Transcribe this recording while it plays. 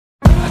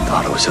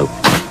thought I was so...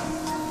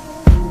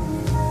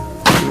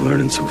 You're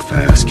learning so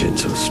fast, getting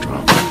so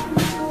strong.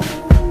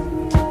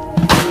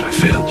 But I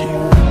failed you.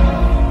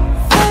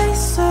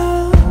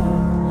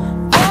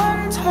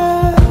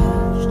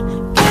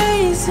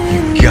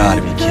 You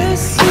gotta be kidding me.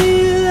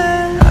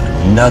 Not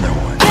another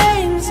one.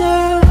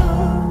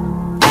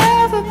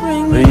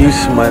 What are you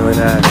smiling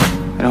at?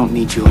 I don't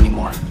need you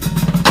anymore.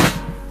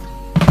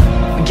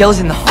 Miguel's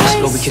in the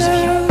hospital because of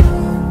you.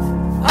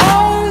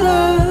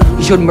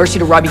 You showed mercy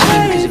to Robbie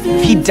King because of you.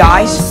 If he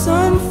dies,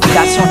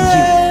 that's on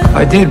you.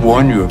 I did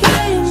warn you of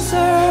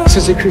that.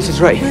 Sensei Chris is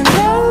right.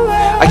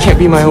 I can't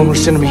be my own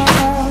worst enemy.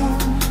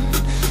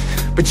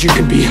 But you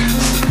can be.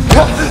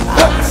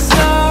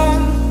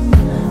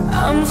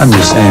 I'm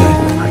just saying,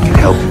 I can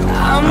help you.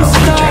 I don't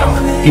need your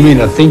help. You may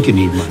not think you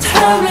need money.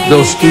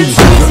 Those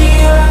students...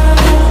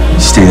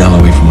 Stay the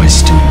hell away from my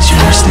students, you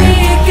understand?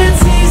 You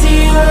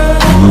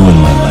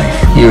ruined my life.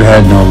 You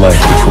had no life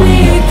before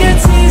you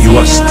met me. You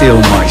are still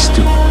my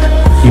student.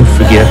 You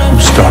forget who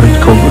started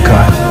Cobra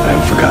Kai? I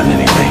haven't forgotten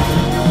anything.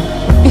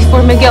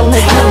 Before Miguel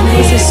met you, he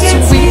was a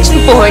sweet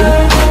boy.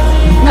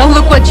 Now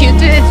look what you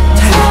did.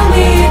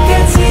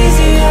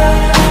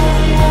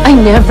 I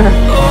never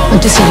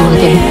want to see you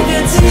again.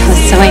 I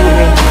was so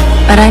angry.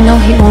 But I know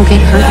he won't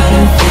get hurt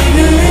again.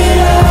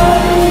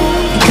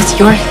 Because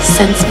you're his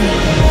sensei.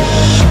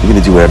 I'm gonna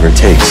do whatever it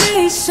takes.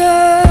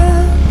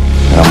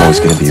 And I'm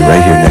always gonna be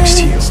right here next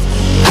to you.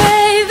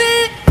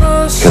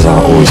 Because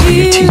I'll always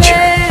be your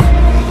teacher.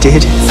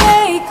 Did?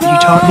 You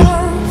taught me?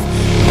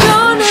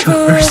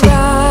 Show mercy?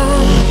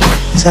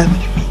 Is that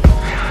what you mean?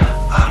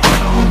 I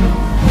don't know.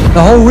 The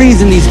whole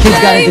reason these kids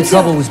got into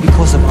trouble was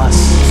because of us.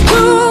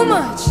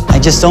 I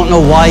just don't know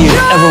why you'd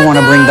ever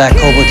want to bring back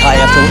Cobra Kai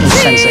after what your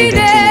sensei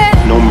did to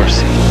you. No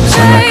mercy.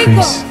 Son like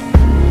Chris.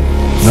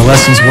 And the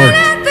lessons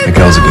worked.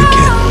 Miguel's a good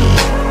kid.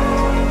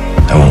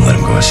 I won't let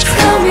him go astray.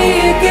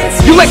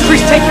 You let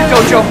Chris take your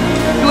dojo.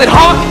 You let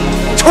Hawk,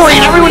 Tori,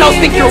 and everyone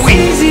else think you're weak.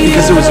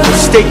 Because it was a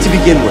mistake to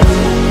begin with.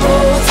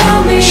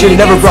 You should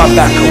have never brought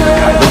back Cobra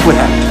Kai. Look what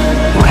happened.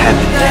 What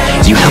happened?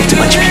 You helped a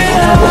bunch of people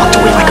and walked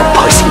away like a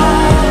pussy.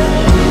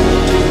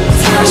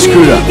 I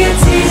screwed up.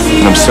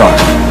 And I'm sorry.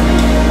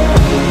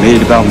 Made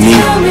it about me.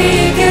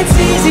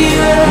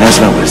 And that's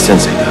not what a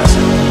sensei does. I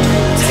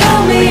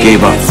gave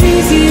up.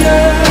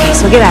 Okay,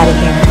 so get out of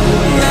here.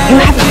 You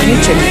have a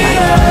future to fight.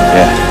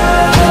 Yeah.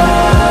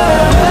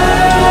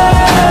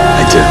 I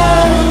do.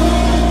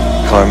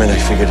 Carmen, I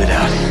figured it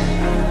out.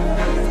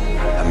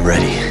 I'm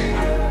ready.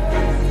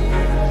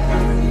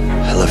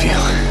 I love you.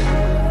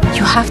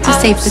 You have to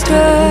save the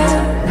tournament.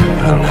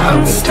 I don't know how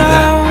I'm gonna do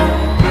that.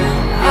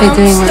 By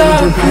doing what you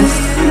do best.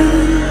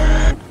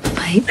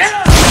 Fight.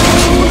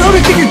 What do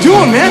you think you're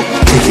doing, man?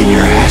 Kicking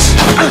your ass.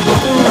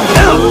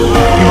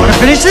 You want to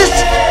finish this?